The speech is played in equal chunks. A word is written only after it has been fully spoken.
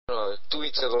2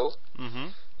 weeks ago. Mm-hmm.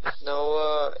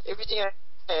 Now, everything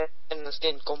I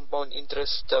understand compound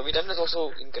interest. We done this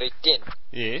also in grade 10.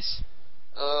 Yes.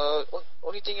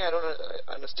 Only thing I don't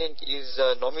understand is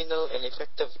nominal and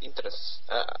effective interest.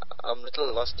 I'm a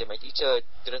little lost there. My teacher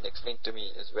didn't explain to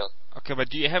me as well. Okay, but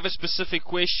do you have a specific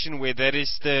question where that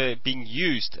is being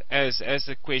used as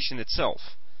the question itself?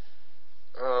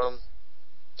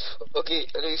 Okay,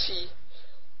 you see.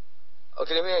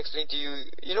 Okay, let me explain to you.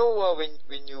 You know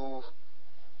when you're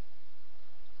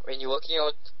working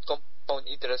out compound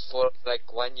interest for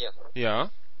like 1 year. Yeah.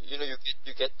 You know, you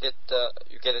get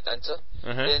that answer.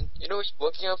 Uh-huh. Then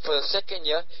working out for the second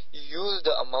year, you use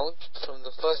the amount from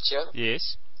the first year.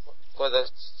 Yes. For the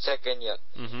second year.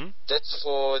 Mm-hmm. That's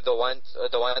for the one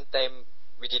time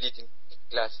we did it in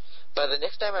class. But the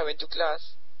next time I went to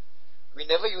class, we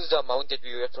never used the amount that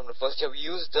we had from the first year. We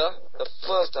used the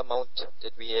first amount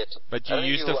that we had. But you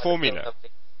used the formula.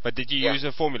 But did you use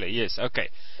a formula? Yes. Okay.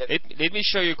 Yep. Let me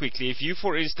show you quickly. If you,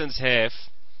 for instance, have,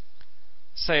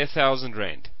 say, 1,000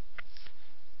 rand,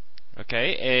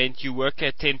 okay, and you work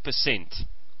at 10%,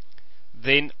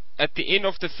 then at the end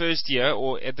of the first year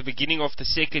or at the beginning of the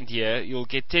second year, you'll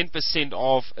get 10%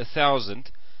 of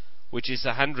 1,000, which is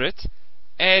 100,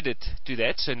 added to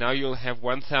that. So now you'll have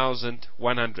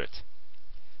 1,100.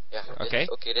 Yeah. Okay.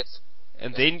 Okay.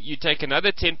 And then you take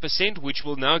another 10%, which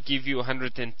will now give you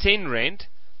 110 rand.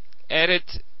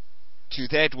 Added to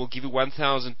that will give you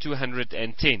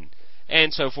 1,210,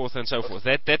 and so forth and so forth.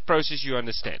 That process you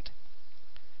understand.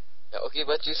 Yeah, okay,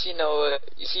 but you see now,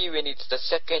 when it's the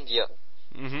second year,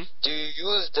 mm-hmm. do you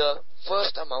use the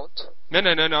first amount? No.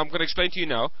 I'm going to explain to you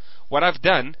now. What I've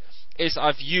done is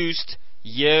I've used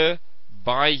year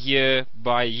by year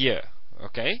by year.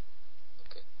 Okay?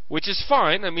 Which is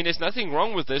fine. I mean, there's nothing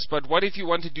wrong with this, but what if you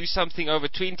want to do something over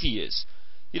 20 years?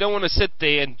 You don't want to sit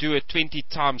there and do it 20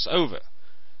 times over.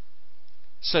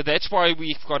 So that's why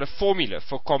we've got a formula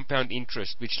for compound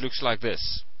interest, which looks like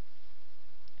this.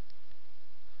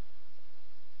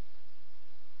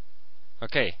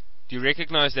 Okay, do you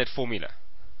recognize that formula?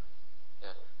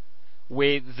 Yeah.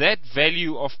 Where that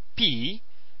value of P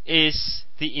is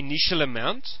the initial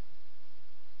amount,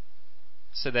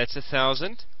 so that's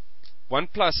 1,000. 1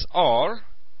 plus R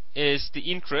is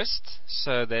the interest,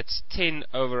 so that's 10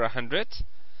 over 100,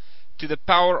 to the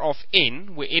power of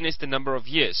n, where n is the number of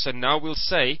years. So now we'll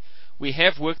say we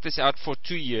have worked this out for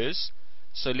 2 years,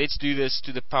 so let's do this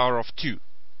to the power of 2.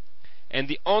 And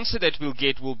the answer that we'll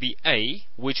get will be A,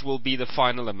 which will be the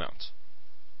final amount.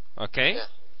 Okay? Yeah.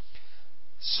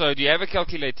 So do you have a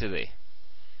calculator there?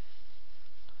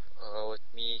 With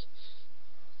me.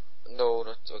 No,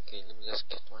 not okay. Let me just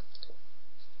get one.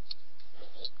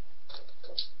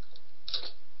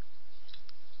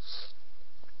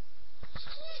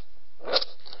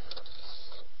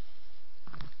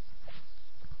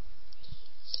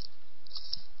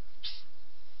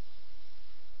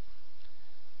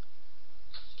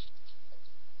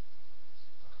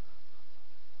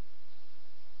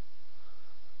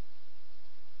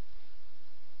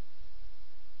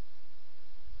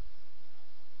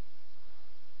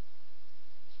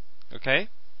 Okay?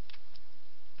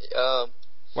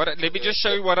 Let me just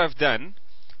show you what I've done.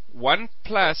 1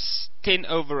 plus 10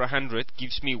 over 100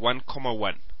 gives me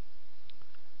 1,1.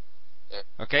 Yeah.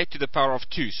 Okay, to the power of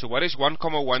 2. So what is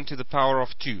 1,1 to the power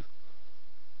of 2?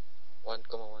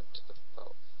 1,1 to the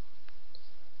power.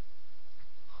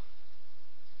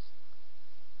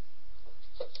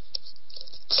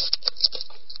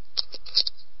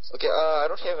 Okay, I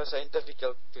don't have a scientific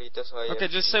calculator, so okay,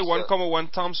 just say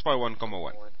 1,1 times by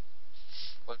 1,1.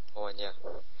 1,1, yeah.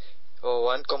 Oh,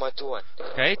 1,21.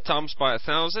 Okay, times by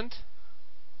 1,000.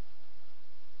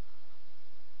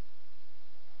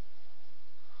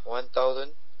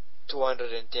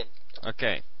 1,210.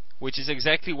 Okay, which is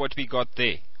exactly what we got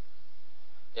there.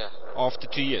 Yeah. After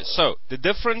 2 years. So, the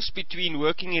difference between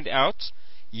working it out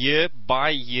year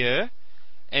by year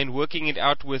and working it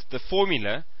out with the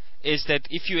formula is that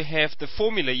if you have the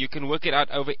formula, you can work it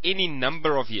out over any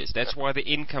number of years. That's why the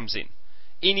n comes in.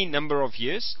 Any number of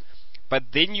years.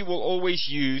 But then you will always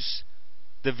use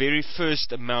the very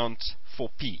first amount for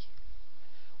P.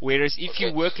 Whereas if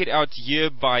you work it out year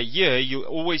by year, you'll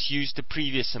always use the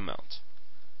previous amount.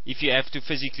 If you have to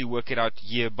physically work it out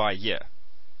year by year.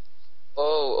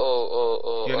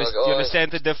 You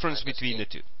understand the difference between the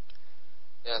two?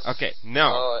 Yes. Okay,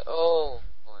 now. I understand.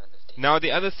 Now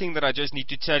the other thing that I just need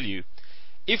to tell you,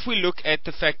 if we look at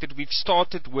the fact that we've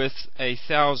started with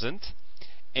 1,000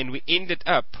 and we ended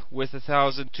up with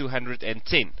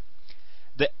 1,210,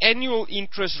 the annual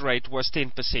interest rate was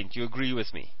 10%. You agree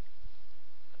with me?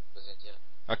 100%, yeah.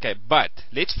 Okay, but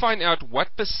let's find out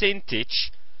what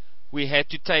percentage we had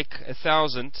to take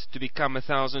 1,000 to become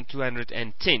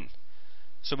 1,210.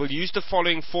 So we'll use the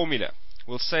following formula.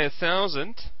 We'll say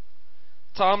 1,000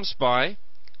 times by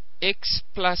x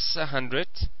plus 100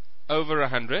 over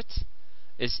 100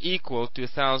 is equal to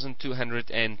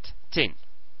 1,210.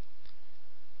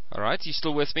 Alright, you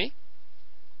still with me?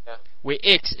 Yeah. Where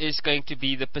x is going to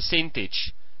be the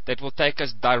percentage that will take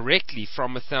us directly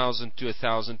from 1,000 to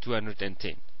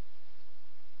 1,210.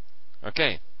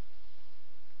 Okay.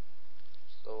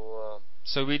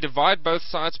 So we divide both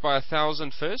sides by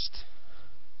 1,000 first.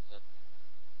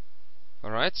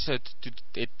 Alright, so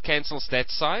it cancels that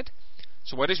side.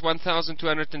 So what is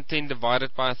 1,210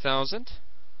 divided by 1,000?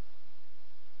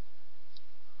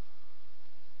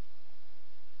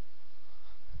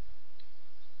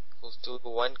 Equals to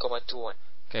 1,21.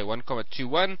 Okay,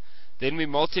 1,21. Then we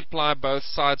multiply both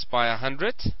sides by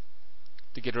 100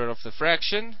 to get rid of the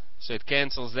fraction. So it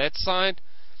cancels that side.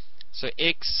 So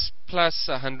x plus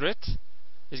 100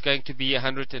 is going to be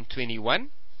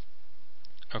 121.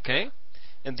 Okay.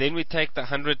 And then we take the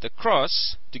 100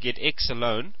 across to get x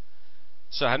alone.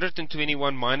 So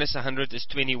 121 minus 100 is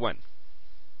 21.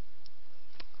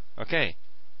 Okay.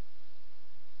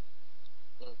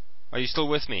 Are you still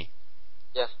with me?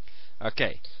 Yeah.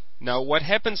 Okay. Now what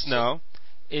happens now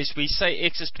is we say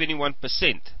x is 21%.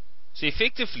 So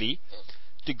effectively,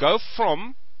 to go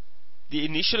from the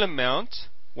initial amount,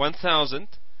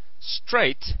 1,000,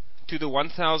 straight to the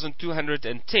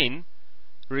 1,210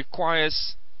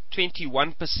 requires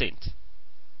 21%.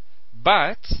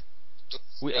 But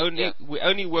we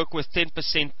only work with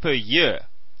 10% per year.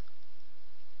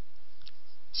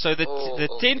 So the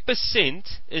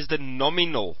 10% is the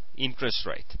nominal interest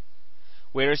rate,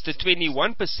 whereas the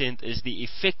 21% is the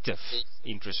effective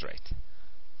interest rate.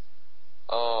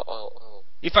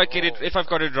 If I've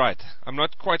got it right, I'm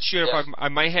not quite sure. If I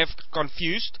may have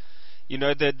confused. You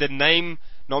know, the name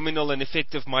nominal and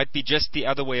effective might be just the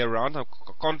other way around. I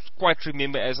can't quite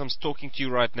remember as I'm talking to you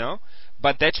right now,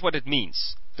 but that's what it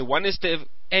means. The one is the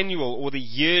annual or the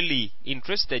yearly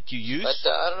interest that you use. But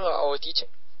I don't know, our teacher.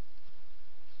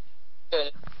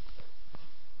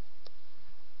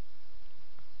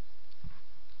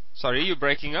 Sorry, you're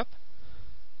breaking up.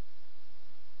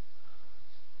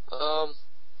 So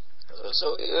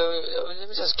let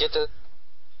me just get a.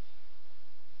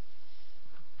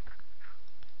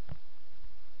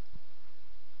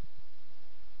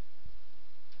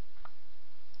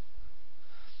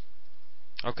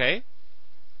 Okay.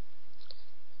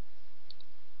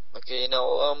 Okay,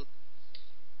 now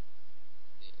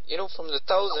you know, from the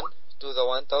 1,000 to the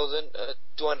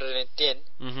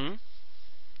 1,210,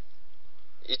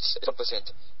 it's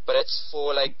 1%. But that's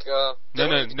for like no.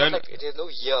 Like, there's no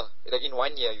year. Like in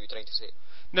 1 year, you're trying to say.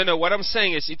 No. What I'm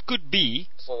saying is, it could be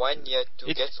for 1 year to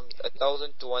get from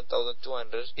 1,000 to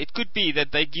 1,200. It could be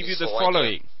that they give you the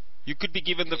following. You could be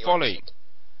given the following: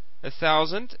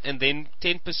 1,000, and then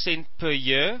 10% per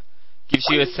year gives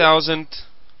you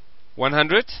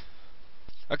 1,100.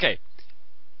 Okay.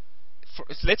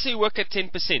 Let's say you work at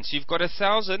 10%. So you've got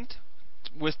 1,000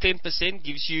 with 10%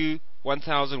 gives you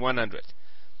 1,100.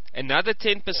 Another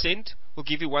 10% will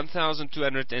give you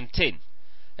 1,210.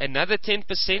 Another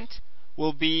 10%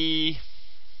 will be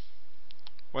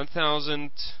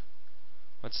 1,000.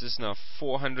 What's this now?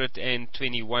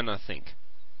 421, I think.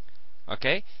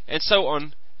 Okay, and so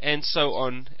on, and so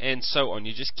on, and so on.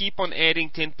 You just keep on adding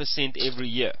 10% every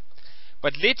year.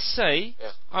 But let's say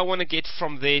I want to get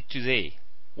from there to there,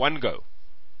 one go.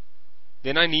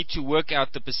 Then I need to work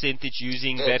out the percentage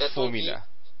using that formula.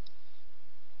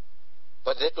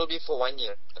 But that will be for 1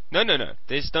 year. No.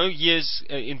 There's no years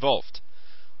involved.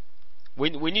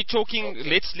 When you're talking,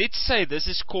 let's say this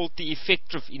is called the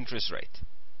effective interest rate.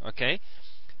 Okay.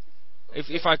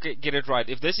 If I get it right,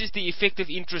 if this is the effective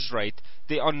interest rate,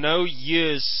 there are no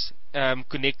years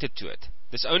connected to it.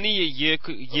 There's only a year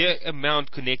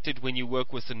amount connected when you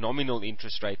work with the nominal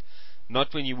interest rate,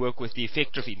 not when you work with the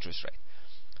effective interest rate.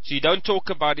 So you don't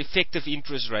talk about effective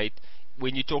interest rate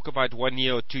when you talk about 1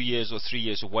 year or 2 years or 3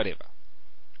 years or whatever.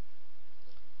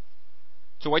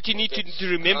 So what you need to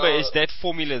remember is that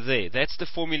formula there. That's the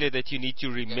formula that you need to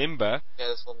remember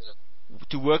that's formula.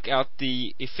 To work out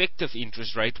the effective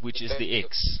interest rate, which is the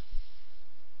X.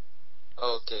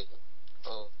 Okay.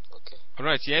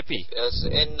 Alright, you happy? Yes,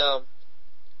 and no,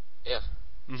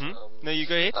 you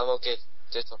go ahead. I'm okay.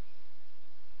 Just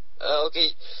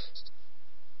okay.